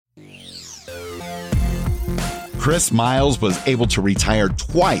Chris Miles was able to retire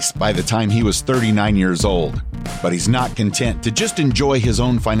twice by the time he was 39 years old, but he's not content to just enjoy his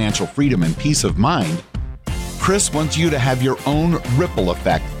own financial freedom and peace of mind. Chris wants you to have your own ripple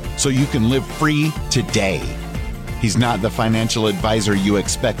effect so you can live free today. He's not the financial advisor you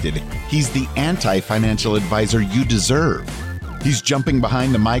expected. He's the anti-financial advisor you deserve. He's jumping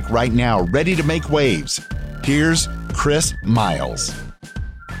behind the mic right now, ready to make waves. Here's Chris Miles.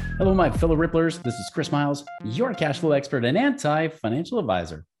 Hello, my fellow Ripplers. This is Chris Miles, your cash flow expert and anti-financial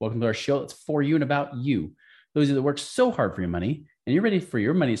advisor. Welcome to our show that's for you and about you. Those of you that work so hard for your money, and you're ready for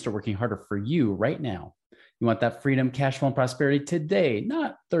your money to start working harder for you right now. You want that freedom, cash flow, and prosperity today,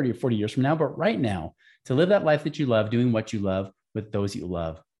 not 30 or 40 years from now, but right now, to live that life that you love, doing what you love with those you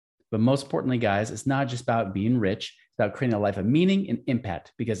love. But most importantly, guys, it's not just about being rich. It's about creating a life of meaning and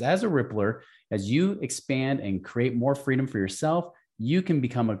impact. Because as a Rippler, as you expand and create more freedom for yourself, you can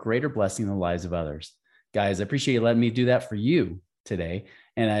become a greater blessing in the lives of others. Guys, I appreciate you letting me do that for you today.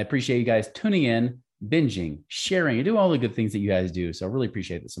 And I appreciate you guys tuning in, binging, sharing, and doing all the good things that you guys do. So I really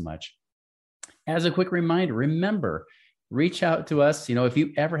appreciate it so much. As a quick reminder, remember, reach out to us. If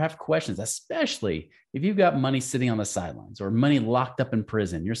you ever have questions, especially if you've got money sitting on the sidelines or money locked up in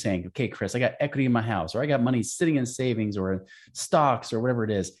prison, you're saying, okay, Chris, I got equity in my house, or I got money sitting in savings or in stocks or whatever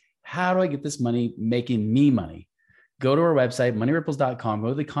it is. How do I get this money making me money? Go to our website, moneyripples.com, go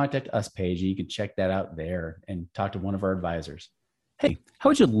to the contact us page, and you can check that out there and talk to one of our advisors. Hey,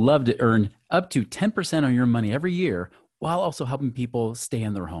 how would you love to earn up to 10% on your money every year while also helping people stay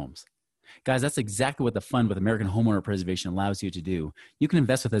in their homes? Guys, that's exactly what the fund with American Homeowner Preservation allows you to do. You can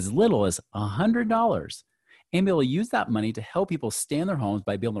invest with as little as $100 and be able to use that money to help people stay in their homes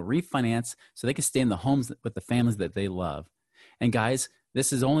by being able to refinance so they can stay in the homes with the families that they love. And guys,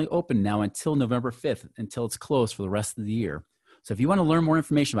 this is only open now until November 5th, until it's closed for the rest of the year. So if you want to learn more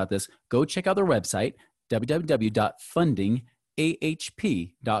information about this, go check out their website,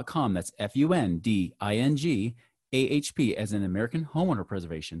 www.fundingahp.com. That's FUNDINGAHP as in American Homeowner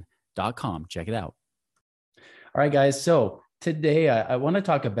Preservation.com. Check it out. All right, guys. So today I want to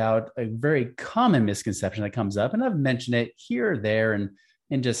talk about a very common misconception that comes up, and I've mentioned it here or there and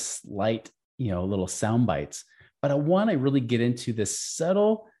in just slight, little sound bites. But I want to really get into this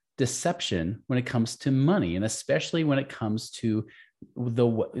subtle deception when it comes to money, and especially when it comes to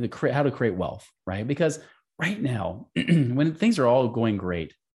how to create wealth, right? Because right now, when things are all going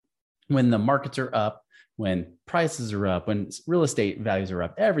great, when the markets are up, when prices are up, when real estate values are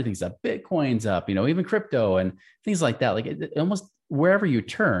up, everything's up, Bitcoin's up, even crypto and things like that. Like almost wherever you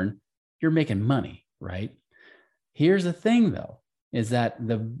turn, you're making money, right? Here's the thing though, is that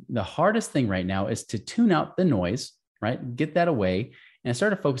the hardest thing right now is to tune out the noise, right? Get that away and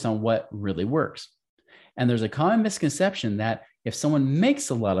start to focus on what really works. And there's a common misconception that if someone makes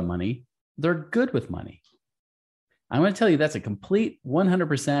a lot of money, they're good with money. I'm going to tell you that's a complete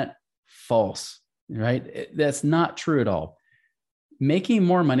 100% false, right? That's not true at all. Making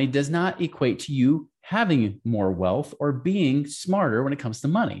more money does not equate to you having more wealth or being smarter when it comes to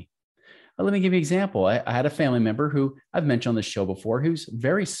money. Let me give you an example. I had a family member who I've mentioned on the show before, who's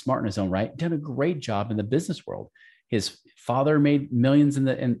very smart in his own right, done a great job in the business world. His father made millions in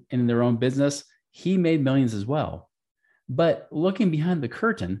their own business. He made millions as well. But looking behind the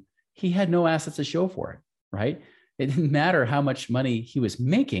curtain, he had no assets to show for it, right? It didn't matter how much money he was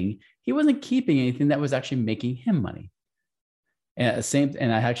making. He wasn't keeping anything that was actually making him money. And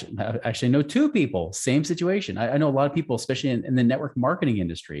I actually know two people, same situation. I know a lot of people, especially in the network marketing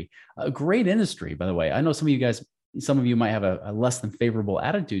industry, a great industry, by the way. I know some of you might have a less than favorable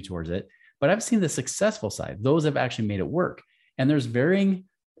attitude towards it, but I've seen the successful side. Those have actually made it work. And there's varying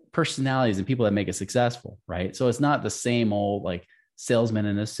personalities and people that make it successful, right? So it's not the same old like salesman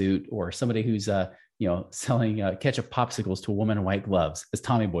in a suit or somebody who's selling ketchup popsicles to a woman in white gloves, as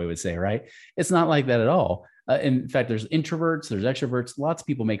Tommy Boy would say, right? It's not like that at all. In fact, there's introverts, there's extroverts, lots of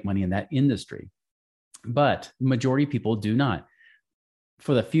people make money in that industry, but majority of people do not.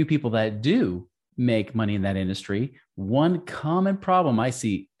 For the few people that do make money in that industry, one common problem I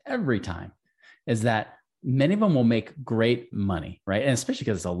see every time is that many of them will make great money, right? And especially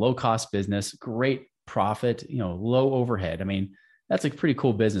because it's a low cost business, great profit, low overhead. I mean, that's a pretty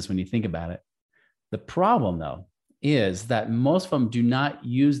cool business when you think about it. The problem though, is that most of them do not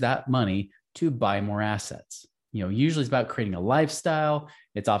use that money to buy more assets. Usually it's about creating a lifestyle.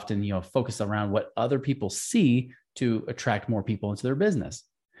 It's often, focused around what other people see to attract more people into their business.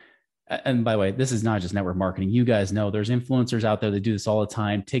 And by the way, this is not just network marketing. You guys know there's influencers out there that do this all the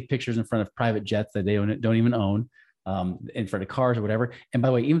time, take pictures in front of private jets that they don't even own, in front of cars or whatever. And by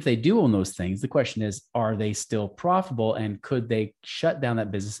the way, even if they do own those things, the question is, are they still profitable and could they shut down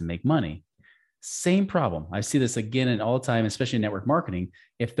that business and make money? Same problem. I see this again and all the time, especially in network marketing.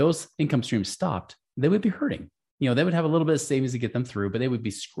 If those income streams stopped, they would be hurting. They would have a little bit of savings to get them through, but they would be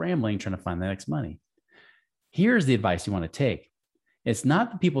scrambling trying to find the next money. Here's the advice you want to take. It's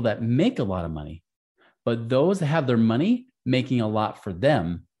not the people that make a lot of money, but those that have their money making a lot for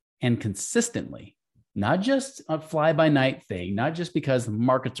them and consistently, not just a fly by night thing, not just because the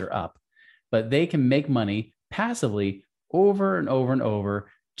markets are up, but they can make money passively over and over and over,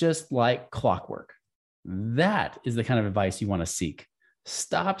 just like clockwork. That is the kind of advice you want to seek.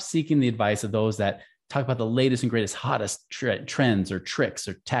 Stop seeking the advice of those that talk about the latest and greatest, hottest trends or tricks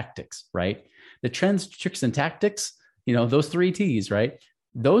or tactics, right? The trends, tricks, and tactics, those 3 T's, right?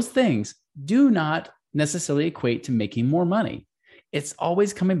 Those things do not necessarily equate to making more money. It's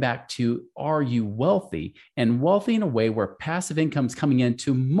always coming back to, are you wealthy? And wealthy in a way where passive income is coming in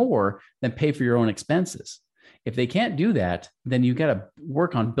to more than pay for your own expenses. If they can't do that, then you got to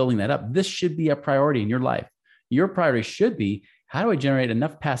work on building that up. This should be a priority in your life. Your priority should be, how do I generate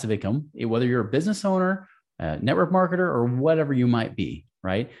enough passive income, whether you're a business owner, a network marketer, or whatever you might be,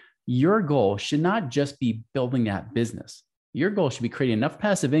 right? Your goal should not just be building that business. Your goal should be creating enough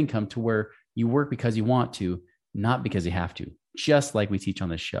passive income to where you work because you want to, not because you have to, just like we teach on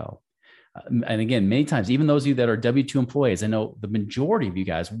this show. And again, many times, even those of you that are W-2 employees, I know the majority of you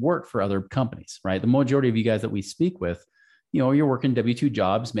guys work for other companies, right? The majority of you guys that we speak with, you're working W-2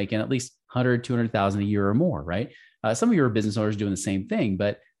 jobs, making at least 100, 200,000 a year or more, right? Some of you are business owners doing the same thing,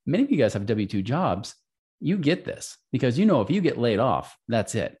 but many of you guys have W-2 jobs. You get this because if you get laid off,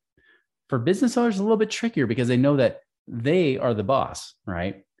 that's it. For business owners, it's a little bit trickier because they know that they are the boss,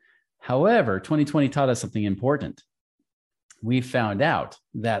 right? However, 2020 taught us something important. We found out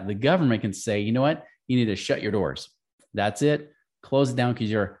that the government can say, you know what? You need to shut your doors. That's it. Close it down because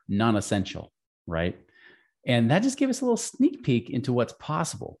you're non-essential, right? And that just gave us a little sneak peek into what's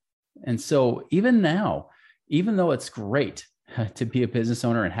possible. And so even now, even though it's great to be a business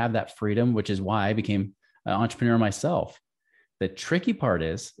owner and have that freedom, which is why I became an entrepreneur myself, the tricky part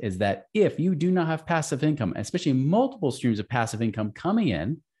is that if you do not have passive income, especially multiple streams of passive income coming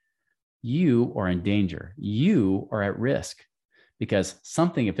in, you are in danger. You are at risk because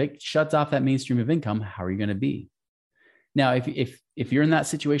if it shuts off that main stream of income, how are you going to be? Now, if you're in that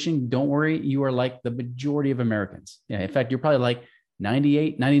situation, don't worry. You are like the majority of Americans. In fact, you're probably like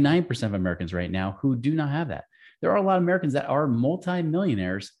 98, 99% of Americans right now who do not have that. There are a lot of Americans that are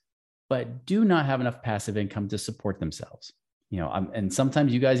multimillionaires, but do not have enough passive income to support themselves. And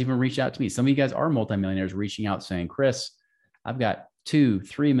sometimes you guys even reach out to me. Some of you guys are multimillionaires reaching out saying, Chris, I've got 2,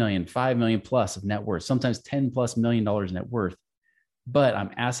 3 million, 5 million plus of net worth, sometimes $10+ million net worth, but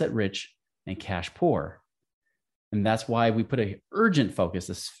I'm asset rich and cash poor. And that's why we put an urgent focus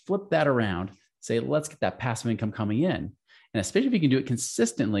to flip that around, say, let's get that passive income coming in. And especially if you can do it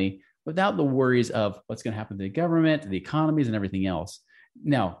consistently without the worries of what's going to happen to the government, to the economies and everything else.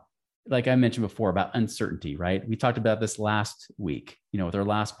 Now, like I mentioned before about uncertainty, right? We talked about this last week, with our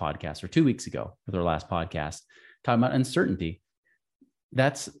last podcast, or 2 weeks ago with our last podcast, talking about uncertainty.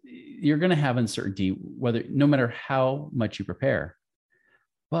 You're going to have uncertainty no matter how much you prepare.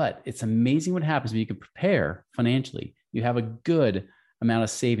 But it's amazing what happens when you can prepare financially. You have a good amount of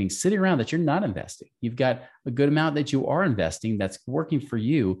savings sitting around that you're not investing. You've got a good amount that you are investing that's working for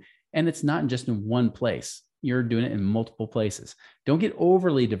you. And it's not just in one place. You're doing it in multiple places. Don't get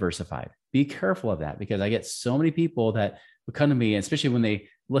overly diversified. Be careful of that because I get so many people that will come to me, especially when they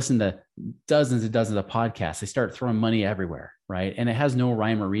listen to dozens and dozens of podcasts, they start throwing money everywhere, right? And it has no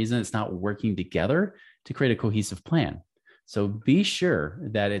rhyme or reason. It's not working together to create a cohesive plan. So be sure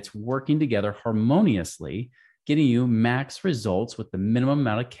that it's working together harmoniously, getting you max results with the minimum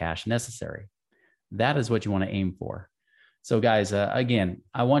amount of cash necessary. That is what you want to aim for. So guys, again,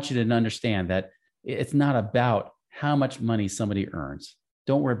 I want you to understand that it's not about how much money somebody earns.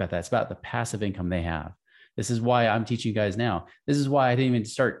 Don't worry about that. It's about the passive income they have. This is why I'm teaching you guys now. This is why I didn't even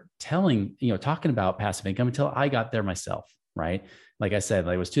start talking about passive income until I got there myself, right? Like I said,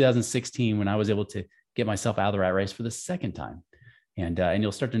 it was 2016 when I was able to get myself out of the rat race for the second time. And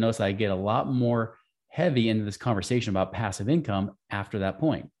you'll start to notice that I get a lot more heavy into this conversation about passive income after that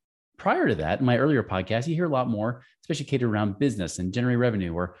point. Prior to that, in my earlier podcast, you hear a lot more, especially catered around business and generating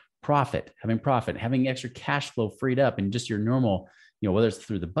revenue or profit, having extra cash flow freed up and just your normal, whether it's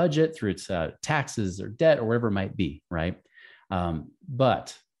through the budget, through its taxes or debt or whatever it might be, right?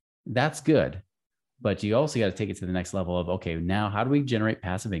 But that's good. But you also got to take it to the next level of, okay, now how do we generate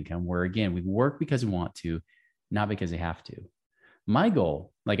passive income where, again, we work because we want to, not because we have to. My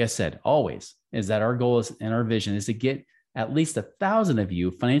goal, like I said, always is that our goal is, and our vision is to get at least 1,000 of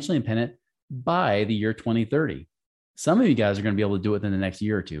you financially independent by the year 2030. Some of you guys are going to be able to do it within the next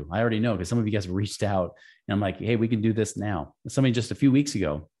year or two. I already know because some of you guys have reached out and I'm like, hey, we can do this now. Somebody just a few weeks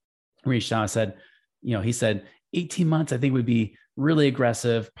ago reached out and said, he said 18 months, I think would be really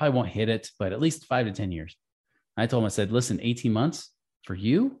aggressive. Probably won't hit it, but at least 5 to 10 years. I told him, I said, listen, 18 months for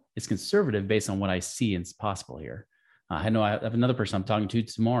you is conservative based on what I see is possible here. I know I have another person I'm talking to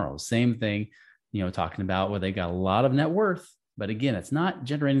tomorrow. Same thing, talking about where they got a lot of net worth, but again, it's not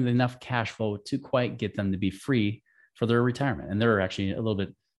generating enough cash flow to quite get them to be free for their retirement. And they're actually a little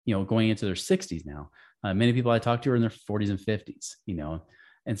bit, going into their 60s now. Many people I talk to are in their 40s and 50s,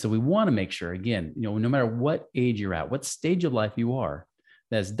 and so we want to make sure, again, no matter what age you're at, what stage of life you are,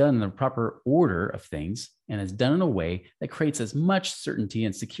 that's done in the proper order of things and is done in a way that creates as much certainty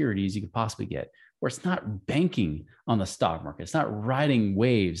and security as you could possibly get, where it's not banking on the stock market. It's not riding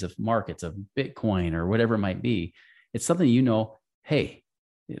waves of markets of Bitcoin or whatever it might be. It's something, hey,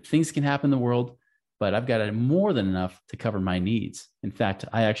 things can happen in the world, but I've got more than enough to cover my needs. In fact,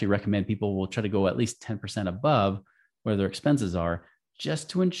 I actually recommend people will try to go at least 10% above where their expenses are, just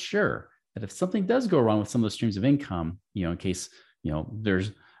to ensure that if something does go wrong with some of the streams of income, in case,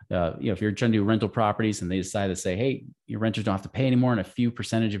 there's, if you're trying to do rental properties and they decide to say, hey, your renters don't have to pay anymore, and a few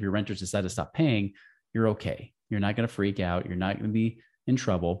percentage of your renters decide to stop paying, you're okay. You're not going to freak out. You're not going to be in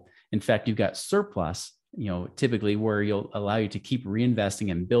trouble. In fact, you've got surplus, typically where you'll allow you to keep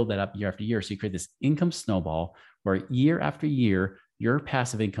reinvesting and build that up year after year. So you create this income snowball where year after year, your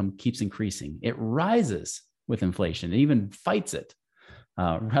passive income keeps increasing. It rises with inflation. It even fights it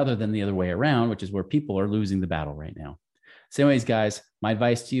rather than the other way around, which is where people are losing the battle right now. So anyways, guys, my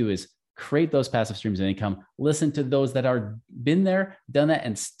advice to you is create those passive streams of income. Listen to those that are been there, done that,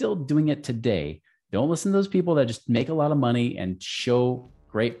 and still doing it today. Don't listen to those people that just make a lot of money and show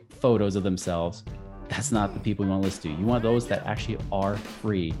great photos of themselves. That's not the people you want to listen to. You want those that actually are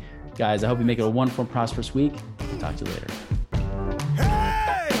free. Guys, I hope you make it a wonderful and prosperous week. I'll talk to you later.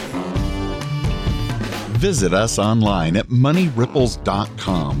 Visit us online at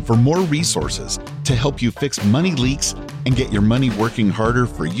moneyripples.com for more resources to help you fix money leaks and get your money working harder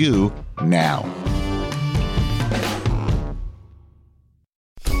for you now.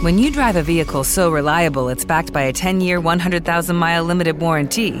 When you drive a vehicle so reliable it's backed by a 10-year, 100,000-mile limited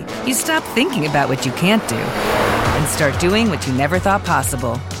warranty, you stop thinking about what you can't do and start doing what you never thought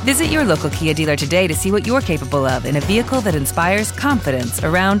possible. Visit your local Kia dealer today to see what you're capable of in a vehicle that inspires confidence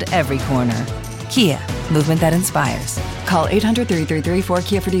around every corner. Kia, movement that inspires. Call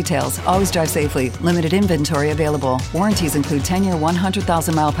 800-333-4KIA for details. Always drive safely. Limited inventory available. Warranties include 10-year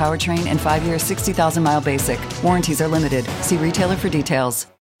 100,000-mile powertrain and 5-year 60,000-mile basic. Warranties are limited. See retailer for details.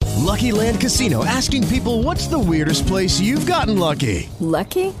 Lucky Land Casino, asking people, what's the weirdest place you've gotten lucky?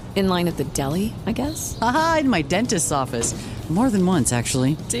 Lucky? In line at the deli, I guess? Aha, in my dentist's office. More than once,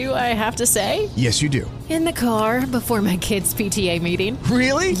 actually. Do I have to say? Yes, you do. In the car before my kids' PTA meeting.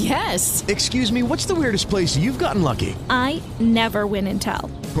 Really? Yes. Excuse me, what's the weirdest place you've gotten lucky? I never win and tell.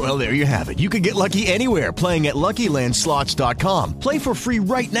 Well, there you have it. You can get lucky anywhere, playing at LuckyLandSlots.com. Play for free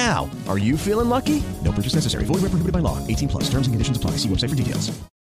right now. Are you feeling lucky? No purchase necessary. Void where prohibited by law. 18+. Terms and conditions apply. See website for details.